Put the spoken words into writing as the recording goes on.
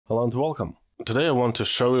Hello and welcome. Today I want to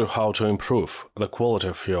show you how to improve the quality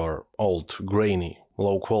of your old, grainy,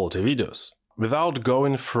 low-quality videos without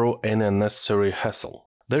going through any unnecessary hassle.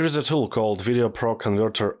 There is a tool called Videoproc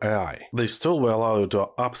Converter AI. This tool will allow you to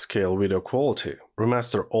upscale video quality,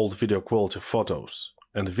 remaster old video quality photos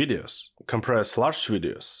and videos, compress large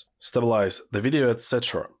videos, stabilize the video,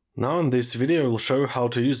 etc. Now in this video I will show you how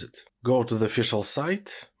to use it. Go to the official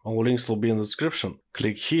site, all links will be in the description.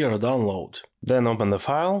 Click here, download. Then open the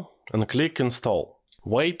file and click install.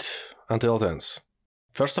 Wait until it ends.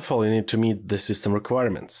 First of all, you need to meet the system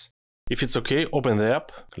requirements. If it's okay, open the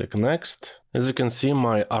app, click next. As you can see,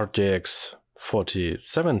 my RTX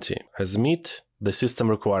 4070 has met the system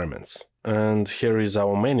requirements. And here is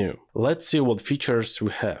our menu. Let's see what features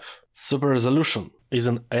we have. Super Resolution is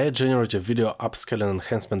an AI-generative video upscaling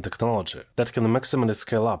enhancement technology that can maximally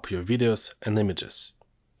scale up your videos and images.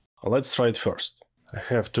 Let's try it first. I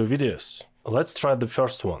have two videos. Let's try the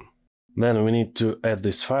first one. Then we need to add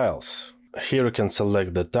these files. Here you can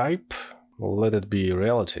select the type, let it be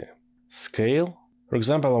reality. Scale. For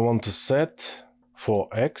example, I want to set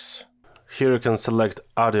 4x. Here you can select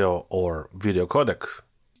audio or video codec.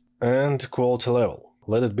 And quality level,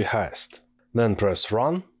 let it be highest. Then press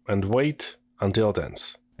run and wait until it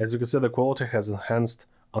ends. As you can see, the quality has enhanced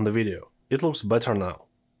on the video. It looks better now.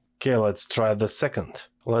 Okay, let's try the second.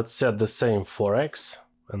 Let's set the same 4x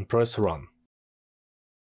and press run.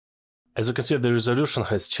 As you can see, the resolution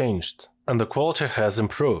has changed and the quality has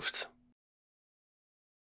improved.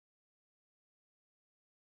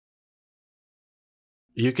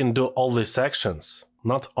 You can do all these actions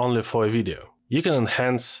not only for a video. You can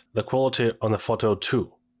enhance the quality on a photo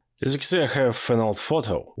too. As you can see, I have an old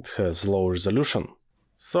photo. It has low resolution.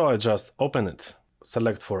 So I just open it,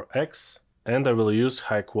 select 4x, and I will use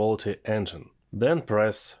high quality engine. Then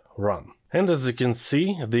press run. And as you can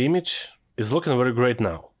see, the image is looking very great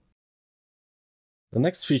now. The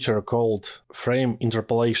next feature called frame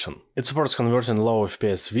interpolation. It supports converting low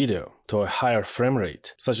FPS video to a higher frame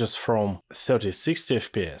rate, such as from 30-60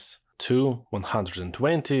 FPS to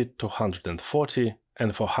 120, 240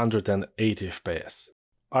 and 480 FPS.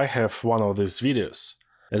 I have one of these videos.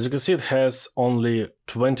 As you can see, it has only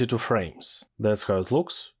 22 frames. That's how it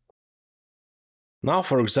looks. Now,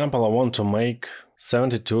 for example, I want to make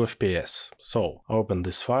 72 FPS. So open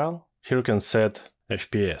this file. Here you can set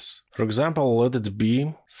FPS. For example, let it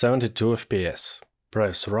be 72 FPS.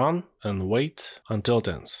 Press run and wait until it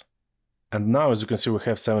ends. And now, as you can see, we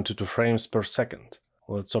have 72 frames per second.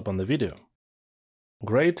 Let's open the video.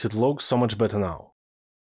 Great, it looks so much better now.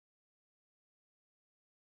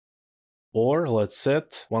 Or let's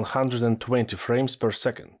set 120 frames per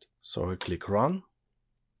second. So we click run.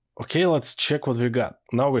 Okay, let's check what we got.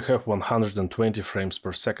 Now we have 120 frames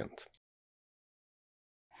per second.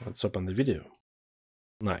 Let's open the video.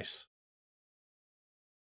 Nice.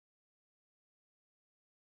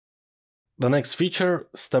 The next feature,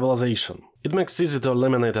 Stabilization. It makes it easy to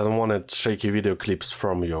eliminate unwanted shaky video clips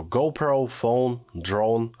from your GoPro, phone,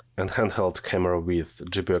 drone, and handheld camera with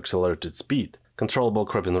GPU accelerated speed, controllable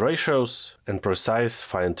cropping ratios, and precise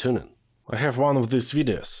fine-tuning. I have one of these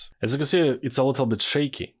videos. As you can see, it's a little bit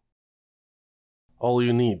shaky. All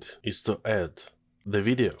you need is to add the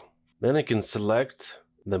video. Then you can select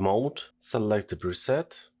the mode, select the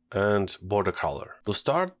preset, and border color. To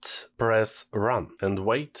start, press run and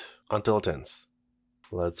wait until it ends.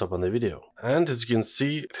 Let's open the video. And as you can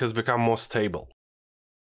see, it has become more stable.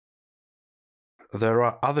 There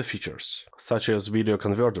are other features, such as Video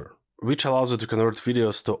Converter, which allows you to convert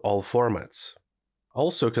videos to all formats.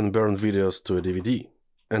 Also, you can burn videos to a DVD.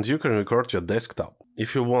 And you can record your desktop.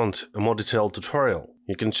 If you want a more detailed tutorial,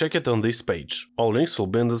 you can check it on this page. All links will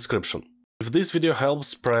be in the description. If this video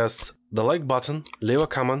helps, press the like button, leave a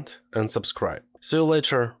comment and subscribe. See you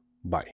later, bye.